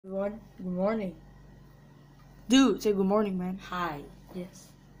Everyone, good morning. Dude, say good morning, man. Hi. Yes.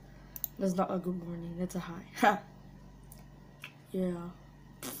 That's not a good morning, that's a hi. Yeah.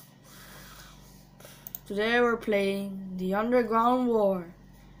 Today we're playing the Underground War,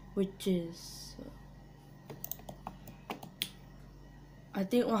 which is I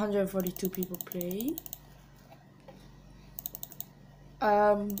think 142 people play.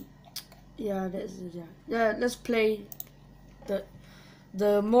 Yeah, let's play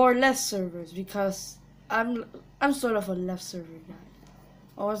the more less servers because I'm sort of a left server guy.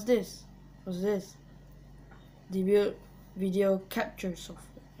 Oh, what's this? What's this? Debut video capture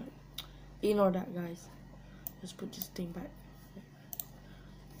software. Ignore that, guys. Let's put this thing back.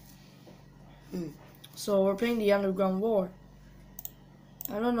 So we're playing the Underground War.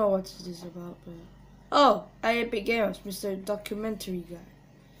 I don't know what this is about, but oh, Epic Games, Mr. Documentary Guy.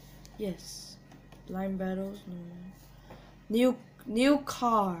 Yes. Blind battles. No. New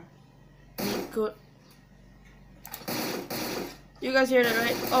car. Good. You guys hear that,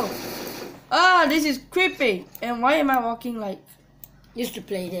 right? Oh, this is creepy. And why am I walking like? Used to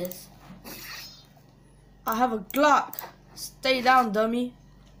play this. I have a Glock. Stay down, dummy.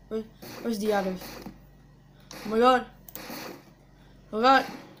 Where's the others? Oh my god. Oh god.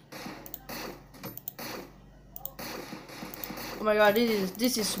 Oh my god,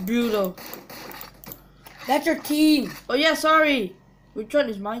 this is brutal. That's your team. Oh yeah, sorry. Which one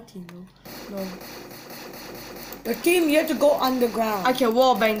is my team though? No. Your team, you have to go underground. I can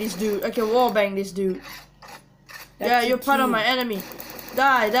wallbang this dude. Yeah, you're part of my enemy.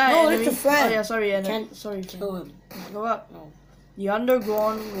 Die, No, enemy. it's a friend. Oh yeah, sorry, enemy. Can't sorry, kill him. Go up. No. The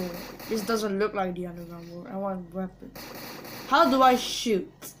Underground War. This doesn't look like the Underground War. I want weapons. How do I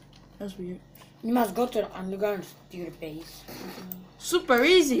shoot? That's weird. You must go to the underground to your base. Super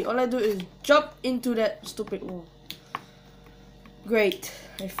easy. All I do is jump into that stupid wall. Great.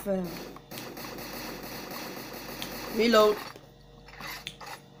 I fell. Reload.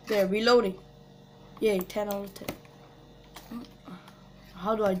 There, reloading. Yay, 10 out of 10.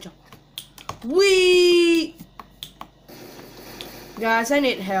 How do I jump? Whee! Guys, I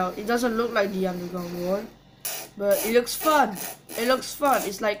need help. It doesn't look like the Underground War, but it looks fun.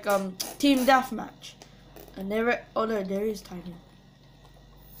 It's like team deathmatch. I never. Oh no, there is Tiny.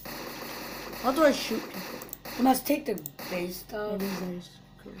 How do I shoot people? You must take the base stuff. That is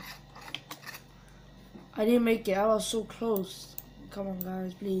cool. I didn't make it. I was so close. Come on,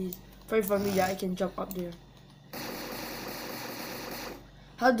 guys, please pray for me that I can jump up there.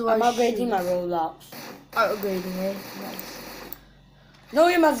 How do I'm I upgrading shoot? my Roblox. Upgrading, eh? Nice. No,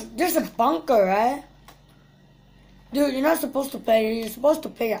 you must. There's a bunker, right? Dude, you're not supposed to play. You're supposed to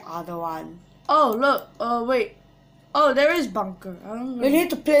play the other one. Oh look. Oh wait. Oh, there is bunker. I don't know. You need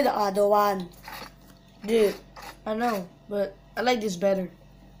to play the other one. Dude. I know, but I like this better.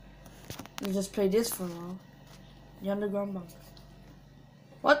 Let's just play this for a while. The Underground bunker.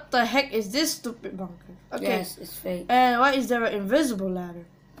 What the heck is this stupid bunker? Okay. Yes, it's fake. And why is there an invisible ladder?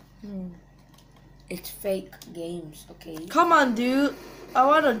 It's fake games, okay? Come on, dude. I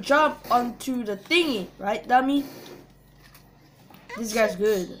want to jump onto the thingy, right, dummy? This guy's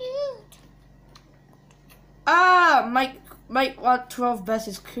good. Ah, Mike 12 best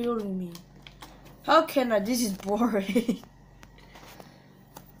is killing me. How can I? This is boring.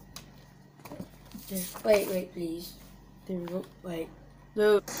 There. Wait, please. There we go. Wait.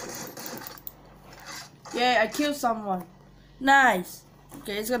 Dude. Yeah, I killed someone. Nice.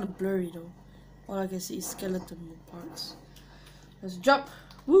 Okay, it's gonna blurry though. All I can see is skeleton parts. Let's jump.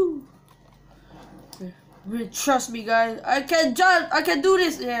 Woo. Okay. Really trust me, guys. I can jump. I can do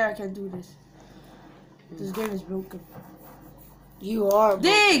this. Yeah, I can do this. This game is broken. You are.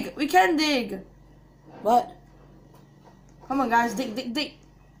 Dig. We can dig. What? Come on, guys. Dig.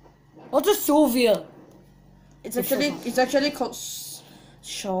 What's a Soviet? It's actually called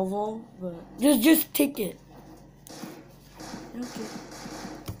shovel, but Just take it. okay.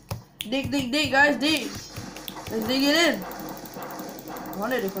 Dig, guys, dig. Let's dig it in. I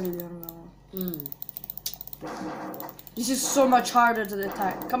wanted to call it the Underground War. This is so much harder to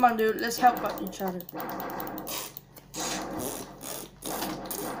attack. Come on, dude. Let's help out each other.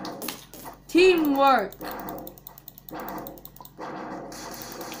 Teamwork.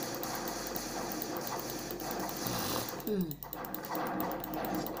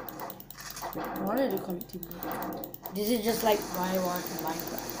 I wanted to call it teamwork. This is just like Firewatch and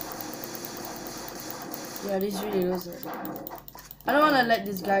Minecraft. Yeah, this really is it. I don't want to let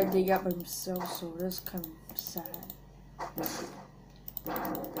this guy dig up himself, so that's kind of sad.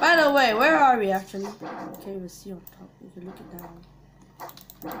 By the way, where are we actually? Okay, we'll see on top. We can look it down.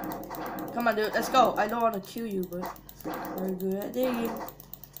 Come on, dude, let's go. I don't want to kill you, but we're good at digging.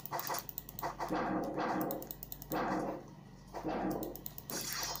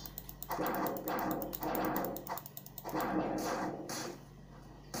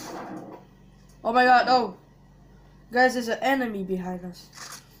 Oh my god, no! Guys, there's an enemy behind us.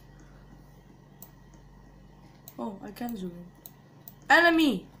 Oh, I can zoom in.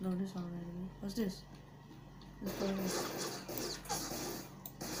 Enemy! No, this is not an enemy. What's this? What's going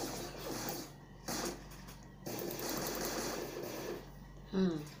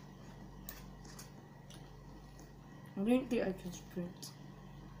on? I don't think I can sprint.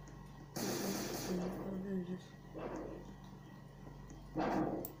 Oh, there it is.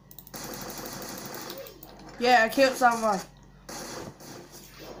 Yeah, I killed someone.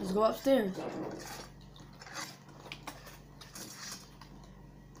 Let's go upstairs.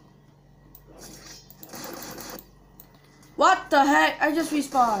 What the heck? I just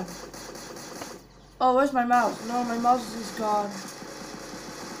respawned. Oh, where's my mouse? No, my mouse is gone.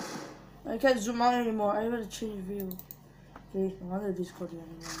 I can't zoom out anymore. I gotta change view. Okay, I'm on the Discord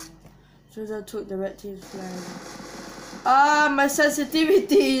anymore. So I took the red team's flag. Ah, my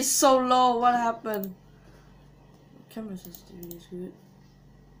sensitivity is so low. What happened? Camera sensitivity is good.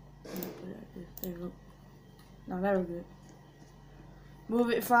 There you go. Now very good.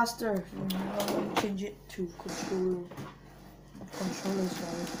 Move it faster. Change it to controller. Controller is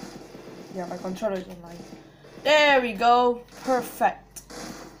right. Yeah, my controller is online. There we go. Perfect.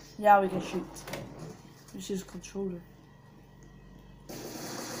 Yeah, we can shoot. This is controller.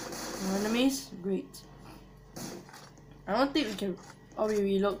 No enemies? Great. I don't think we can. Oh, we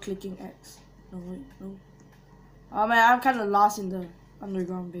reload clicking X. No, wait, no. Oh man, I'm kind of lost in the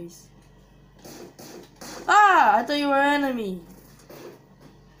underground base. Ah, I thought you were an enemy.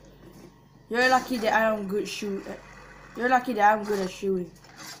 You're lucky that I'm good shoot. You're lucky that I'm good at shooting.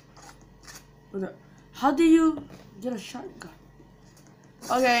 How do you get a shotgun?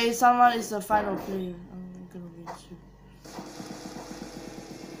 Okay, someone is the final player. I'm gonna win you.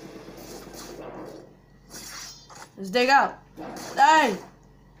 Let's dig out. Die!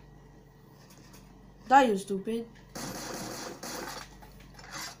 Die, you stupid.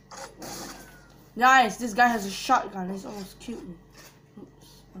 Nice, this guy has a shotgun. He's almost killed me.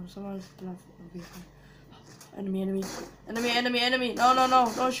 Oops. Someone's left behind. Enemy, enemy. Enemy, enemy, enemy. No, no,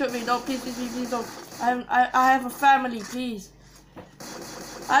 no. Don't shoot me. Don't. Please, please, please, please don't. I have a family, please.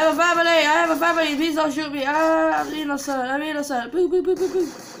 I have a family. I have a family. Please don't shoot me. Ah, I'm innocent. I'm innocent. Boo, boo, boo, boo, boo.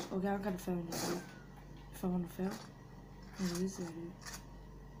 Okay, I'm gonna fail this. If I want to fail. What is it, dude?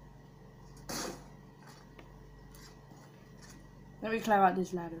 Let me climb out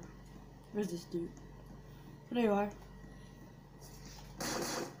this ladder. Where's this dude? There you are.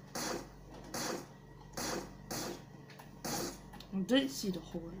 I didn't see the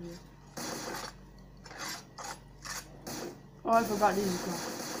hole here. Oh, I forgot these is gone.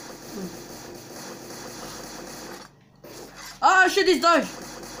 Oh shit, he's dodged!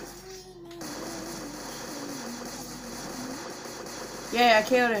 Yeah, I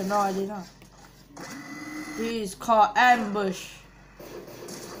killed him. No, I did not. This is called ambush.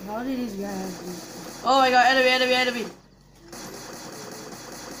 How did these guys do this? Oh my god, enemy, enemy, enemy!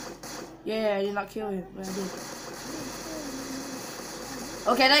 Yeah, I did not kill him, but I did.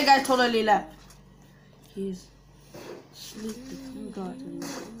 Okay, that guy totally left. He's sleeping. Oh god.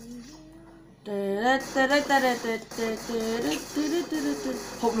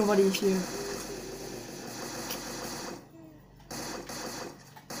 Hope nobody is here.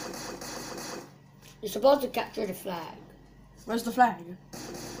 You're supposed to capture the flag. Where's the flag?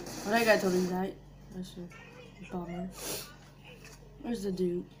 Oh, that guy totally died. That's a bummer. Where's the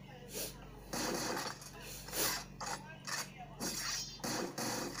dude?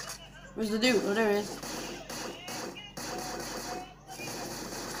 Where's the dude? Oh, there he is.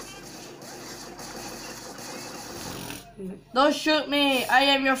 Don't shoot me! I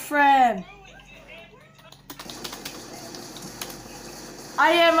am your friend!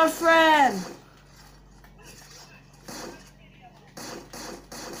 I am a friend!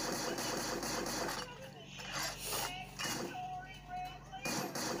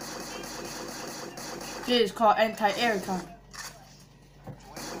 This is called anti-air gun.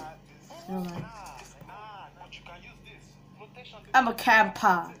 Never mind. I'm a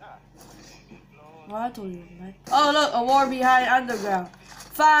camper. What I told you, man. Oh look, a war behind underground.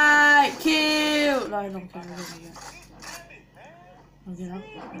 Fight! Kill! No, I don't care. I'll get up.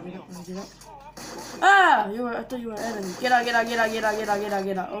 I'll get up. I'll get up. Ah! I thought you were an enemy. Get out, get out, get out, get out, get out, get out,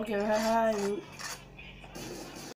 get out. Okay, hi, you.